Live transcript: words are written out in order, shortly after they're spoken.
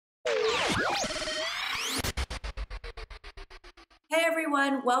Hey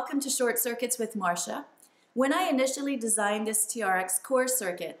everyone, welcome to Short Circuits with Marsha. When I initially designed this TRX core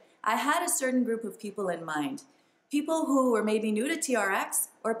circuit, I had a certain group of people in mind. People who were maybe new to TRX,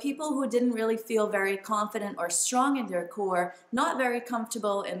 or people who didn't really feel very confident or strong in their core, not very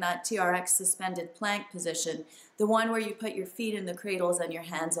comfortable in that TRX suspended plank position, the one where you put your feet in the cradles and your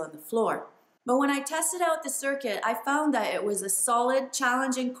hands on the floor. But when I tested out the circuit, I found that it was a solid,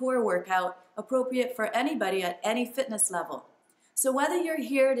 challenging core workout appropriate for anybody at any fitness level. So whether you're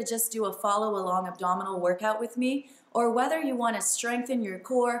here to just do a follow-along abdominal workout with me, or whether you want to strengthen your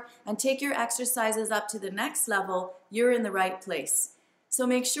core and take your exercises up to the next level, you're in the right place. So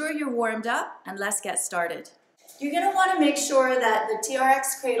make sure you're warmed up and let's get started. You're going to want to make sure that the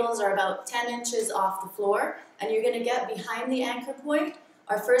TRX cradles are about 10 inches off the floor, and you're going to get behind the anchor point.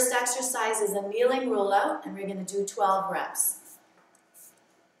 Our first exercise is a kneeling rollout, and we're going to do 12 reps.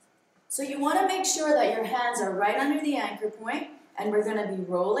 So you want to make sure that your hands are right under the anchor point, and we're going to be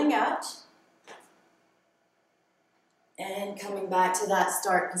rolling out and coming back to that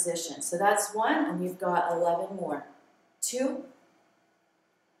start position. So that's 1, and we've got 11 more. 2,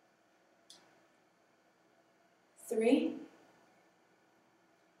 3,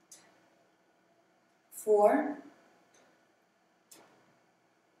 4,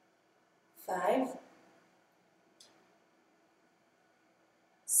 5,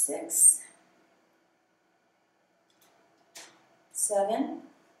 6, 7,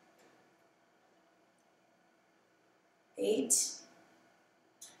 8,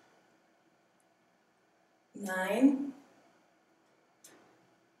 9,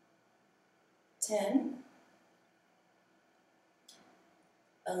 10,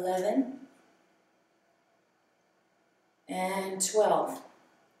 11, and 12.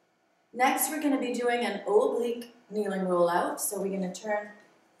 Next, we're going to be doing an oblique kneeling rollout. So we're going to turn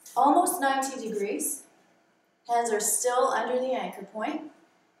almost 90 degrees. Hands are still under the anchor point,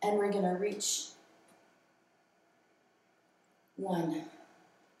 and we're going to reach 1,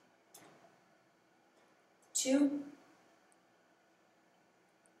 2,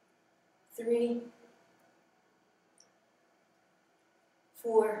 3,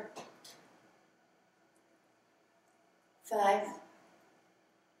 4, 5,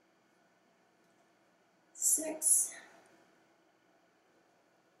 6,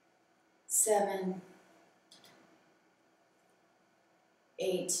 7,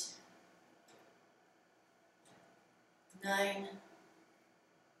 8, 9,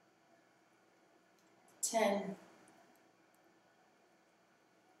 10,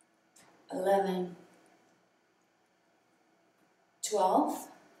 11, 12,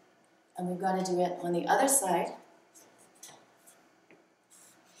 and we've got to do it on the other side.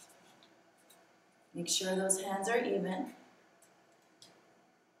 Make sure those hands are even.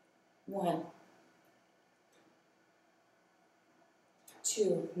 1,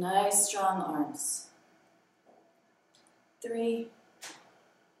 2, nice strong arms. 3,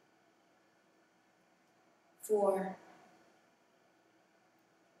 4,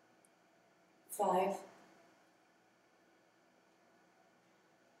 5,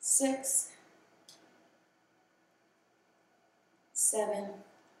 6, 7,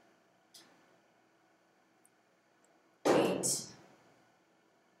 8,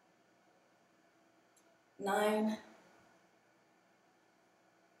 9,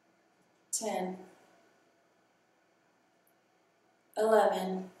 10,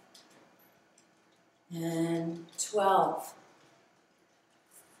 11, and 12.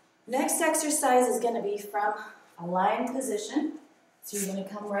 Next exercise is going to be from a lying position. So you're going to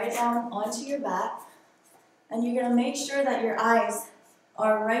come right down onto your back, and you're going to make sure that your eyes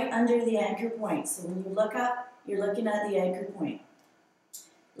are right under the anchor point. So when you look up, you're looking at the anchor point.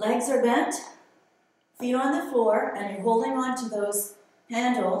 Legs are bent, feet on the floor, and you're holding on to those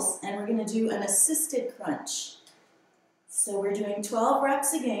handles, and we're going to do an assisted crunch. So we're doing 12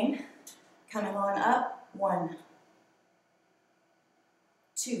 reps again, coming on up. 1,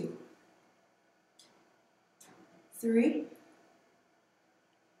 2, 3,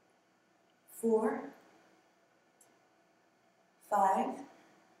 4, 5,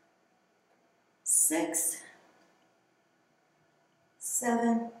 6,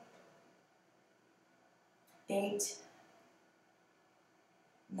 7, 8,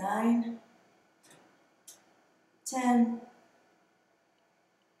 9, 10,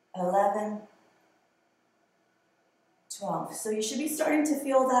 11, 12. So you should be starting to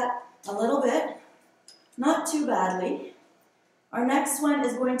feel that a little bit, not too badly. Our next one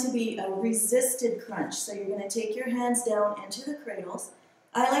is going to be a resisted crunch. So you're going to take your hands down into the cradles.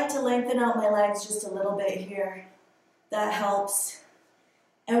 I like to lengthen out my legs just a little bit here. That helps.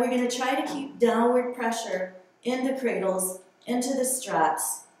 And we're going to try to keep downward pressure in the cradles, into the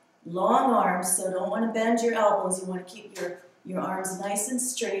straps. Long arms, so don't want to bend your elbows. You want to keep your arms nice and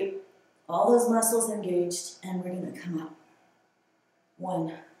straight, all those muscles engaged, and we're going to come up.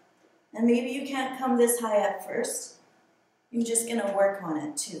 1. And maybe you can't come this high up first. You're just going to work on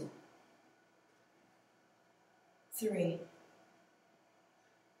it. 2. 3.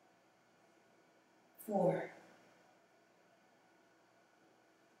 4.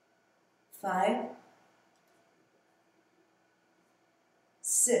 5.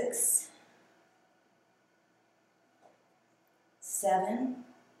 6. 7.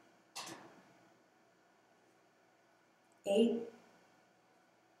 8.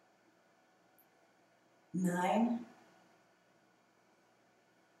 9.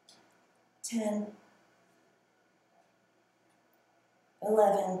 10.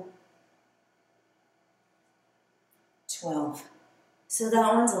 11. 12. So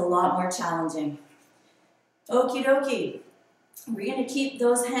that one's a lot more challenging. Okie dokie. We're going to keep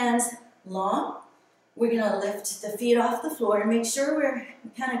those hands long. We're going to lift the feet off the floor and make sure we're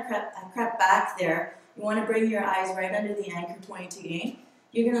kind of crept back there. You want to bring your eyes right under the anchor point again.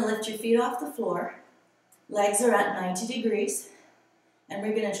 You're going to lift your feet off the floor. Legs are at 90 degrees. And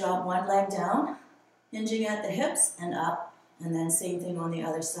we're going to drop one leg down, hinging at the hips and up. And then same thing on the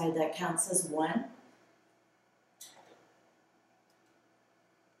other side. That counts as 1.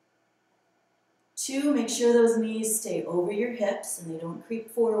 2, make sure those knees stay over your hips and they don't creep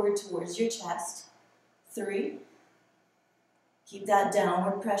forward towards your chest. 3, keep that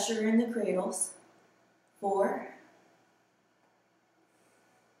downward pressure in the cradles. 4,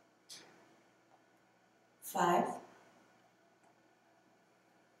 5,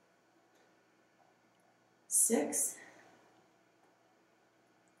 6,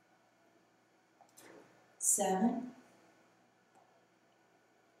 7,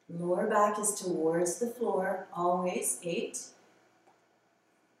 lower back is towards the floor, always. 8,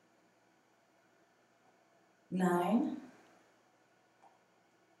 9,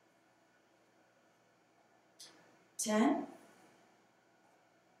 10,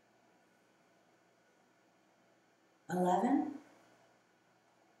 11,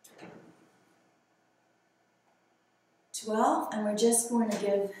 12, and we're just going to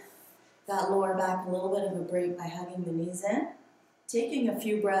give that lower back a little bit of a break by hugging the knees in. Taking a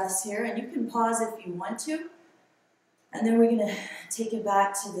few breaths here, and you can pause if you want to. And then we're going to take it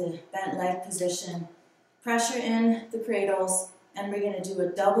back to the bent leg position. Pressure in the cradles, and we're going to do a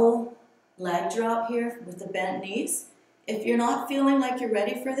double leg drop here with the bent knees. If you're not feeling like you're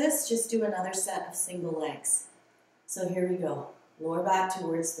ready for this, just do another set of single legs. So here we go. Lower back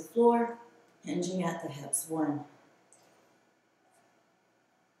towards the floor, hinging at the hips. 1,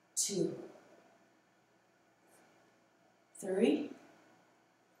 2, 3,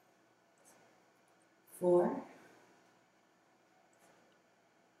 4,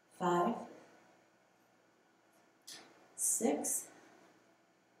 5, 6,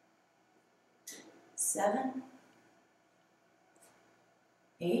 7,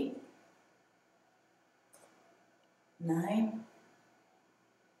 8, 9,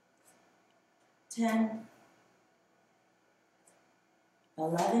 10,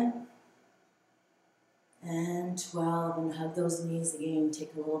 11, and 12, and hug those knees again.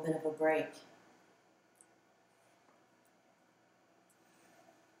 Take a little bit of a break.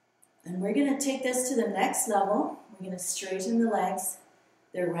 And we're going to take this to the next level. We're going to straighten the legs.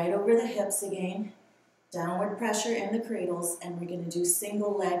 They're right over the hips again. Downward pressure in the cradles, and we're going to do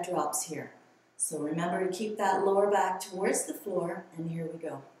single leg drops here. So remember to keep that lower back towards the floor, and here we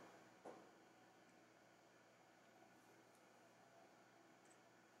go.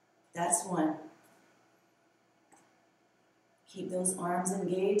 That's 1. Keep those arms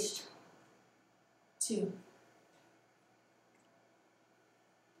engaged. 2.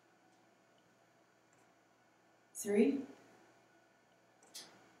 3.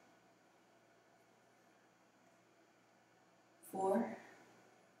 4.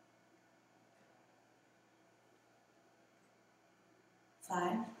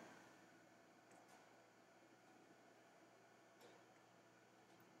 5.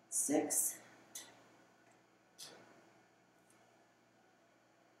 6.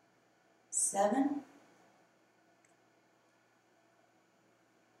 7.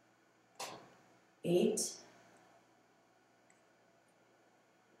 8.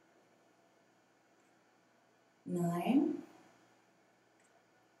 9.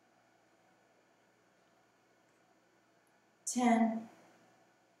 10.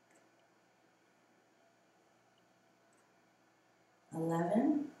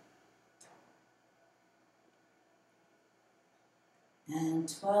 11.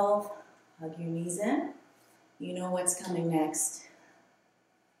 And 12. Hug your knees in. You know what's coming next.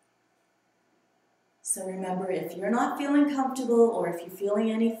 So remember, if you're not feeling comfortable or if you're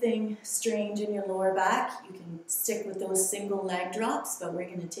feeling anything strange in your lower back, you can stick with those single leg drops, but we're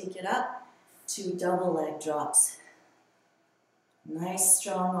going to take it up to double leg drops. Nice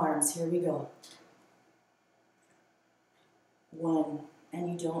strong arms. Here we go. 1.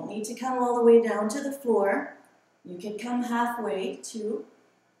 And you don't need to come all the way down to the floor. You can come halfway. 2.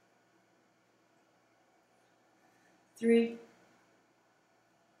 3.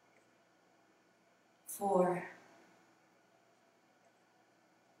 4.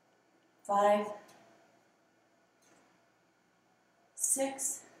 5.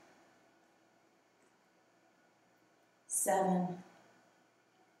 6. 7.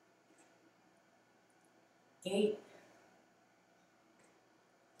 8.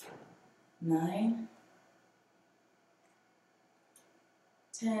 9.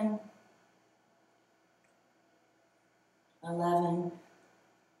 10. 11.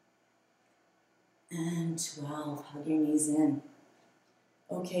 And 12. Hug your knees in.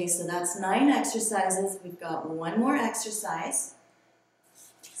 Okay, so that's 9 exercises. We've got one more exercise.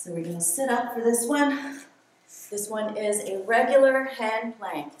 So we're going to sit up for this one. This one is a regular hand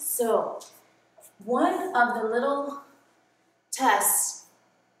plank. So one of the little tests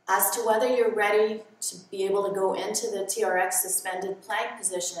as to whether you're ready to be able to go into the TRX suspended plank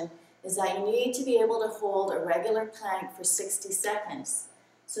position is that you need to be able to hold a regular plank for 60 seconds.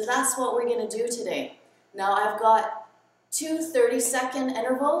 So that's what we're going to do today. Now I've got 2 30-second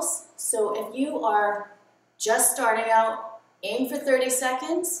intervals. So if you are just starting out, aim for 30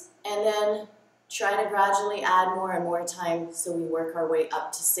 seconds and then try to gradually add more and more time so we work our way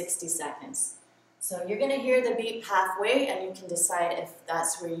up to 60 seconds. So you're going to hear the beep halfway and you can decide if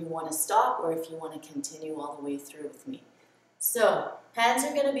that's where you want to stop or if you want to continue all the way through with me. So hands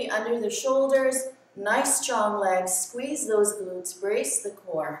are going to be under the shoulders, nice strong legs, squeeze those glutes, brace the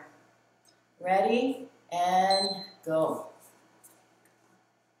core. Ready and go.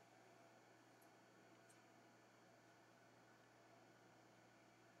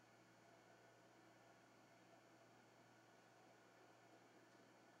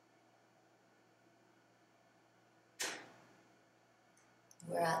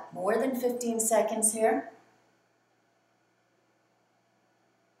 We're at more than 15 seconds here.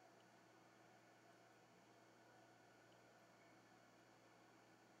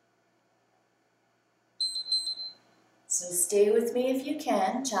 So stay with me if you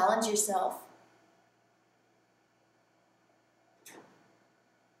can, challenge yourself.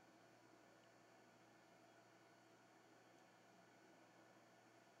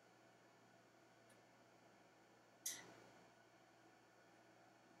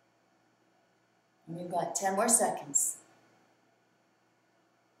 And we've got 10 more seconds.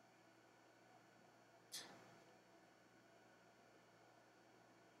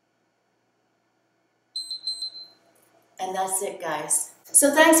 And that's it, guys.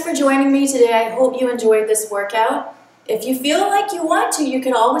 So thanks for joining me today. I hope you enjoyed this workout. If you feel like you want to, you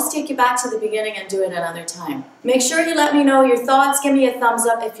can always take it back to the beginning and do it another time. Make sure you let me know your thoughts. Give me a thumbs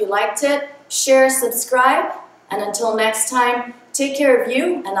up if you liked it. Share, subscribe. And until next time, take care of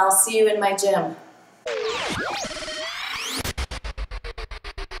you, and I'll see you in my gym.